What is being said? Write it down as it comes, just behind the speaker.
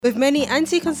With many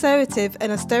anti-conservative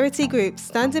and austerity groups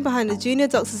standing behind the junior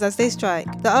doctors as they strike,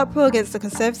 the uproar against the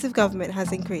Conservative government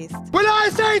has increased. When I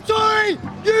say Tory,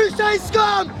 you say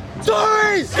scum!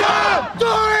 Tory! Scum!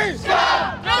 Tory!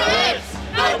 Scum! No ifs,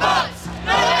 no buts,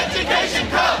 no education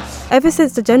cuts! Ever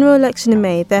since the general election in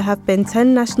May, there have been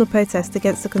 10 national protests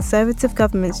against the Conservative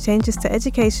government's changes to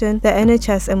education, the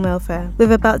NHS and welfare.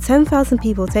 With about 10,000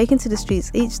 people taking to the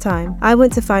streets each time, I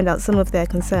went to find out some of their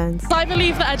concerns. I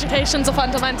believe that education's a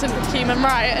fundamental human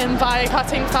right, and by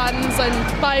cutting funds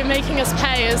and by making us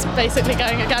pay is basically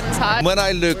going against that. When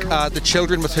I look at the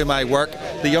children with whom I work,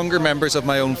 the younger members of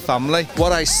my own family,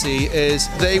 what I see is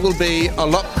they will be a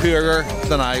lot poorer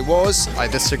than I was. I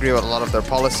disagree with a lot of their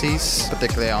policies,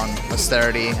 particularly on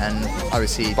austerity and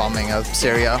obviously bombing of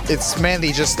Syria. It's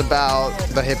mainly just about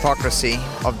the hypocrisy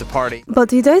of the party. But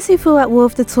do those who feel at war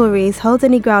with the Tories hold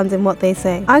any ground in what they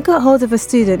say? I got hold of a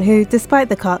student who, despite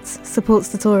the cuts, supports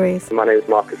the Tories. My name is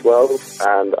Marcus Wells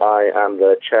and I am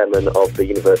the chairman of the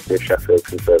University of Sheffield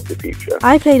Conservative Future.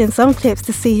 I played in some clips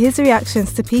to see his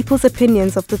reactions to people's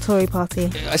opinions of the Tory party.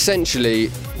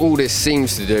 Essentially, all this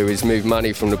seems to do is move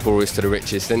money from the poorest to the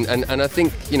richest, and I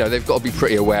think, they've got to be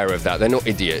pretty aware of that. They're not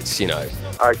idiots,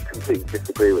 I completely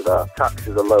disagree with that.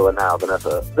 Taxes are lower now than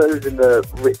ever. Those in the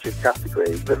richest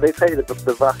category, they pay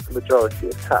the vast majority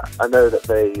of tax. I know that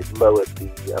they lowered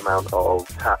the amount of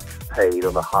tax paid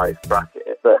on the highest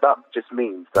bracket, but that just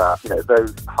means that,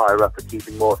 those higher up are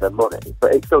keeping more of their money,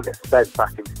 but it still gets spent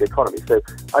back into the economy. So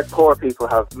poorer people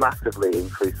have massively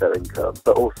increased their income,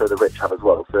 but also the rich have as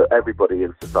well. So everybody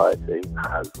in society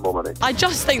has more money. I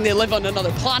just think they live on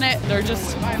another planet. They're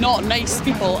just not nice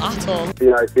people at all.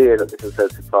 The idea that the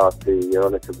Conservative Party are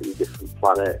on a completely different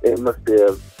planet, it must be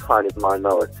a tiny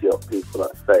minority of people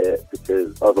that say it,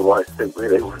 because otherwise simply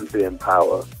they wouldn't be in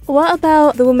power. What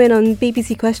about the woman on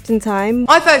BBC Question Time?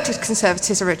 I voted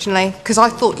Conservatives originally because I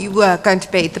thought you were going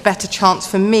to be the better chance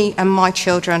for me and my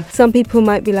children. Some people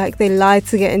might be like they lied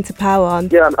to get into power.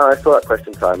 Yeah, I saw that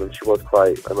Question Time and she was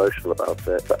quite emotional about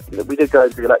it. But we did go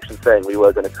into the election saying we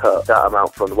were going to cut that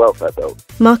amount from the welfare bill.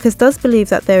 Marcus does believe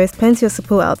that there is plenty of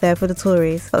support out there for the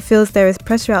Tories, but feels there is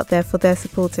pressure out there for their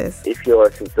supporters. If you're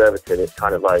a Conservative, it's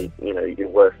kind of like, you're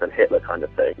worse than Hitler kind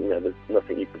of thing. There's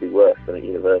nothing you could be worse than at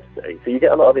university. So you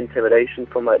get a lot of intimidation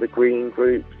from the Green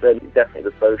groups and definitely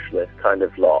the socialist kind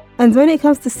of lot. And when it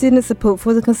comes to student support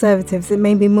for the Conservatives, it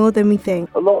may be more than we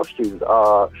think. A lot of students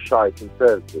are shy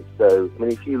Conservatives. So,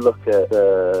 if you look at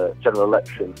the general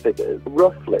election figures,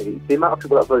 roughly the amount of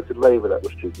people that voted Labour that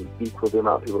were students equal the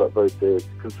amount of people that voted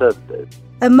Conservative.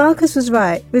 And Marcus was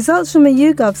right. Results from a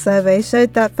YouGov survey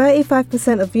showed that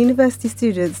 35% of university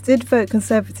students did vote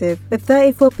Conservative, with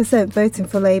 34% voting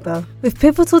for Labour. With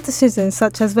pivotal decisions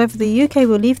such as whether the UK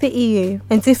will leave the EU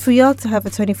and if we are to have a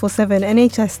 24/7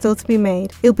 NHS still to be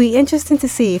made, it'll be interesting to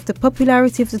see if the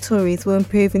popularity of the Tories will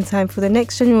improve in time for the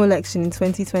next general election in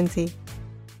 2020.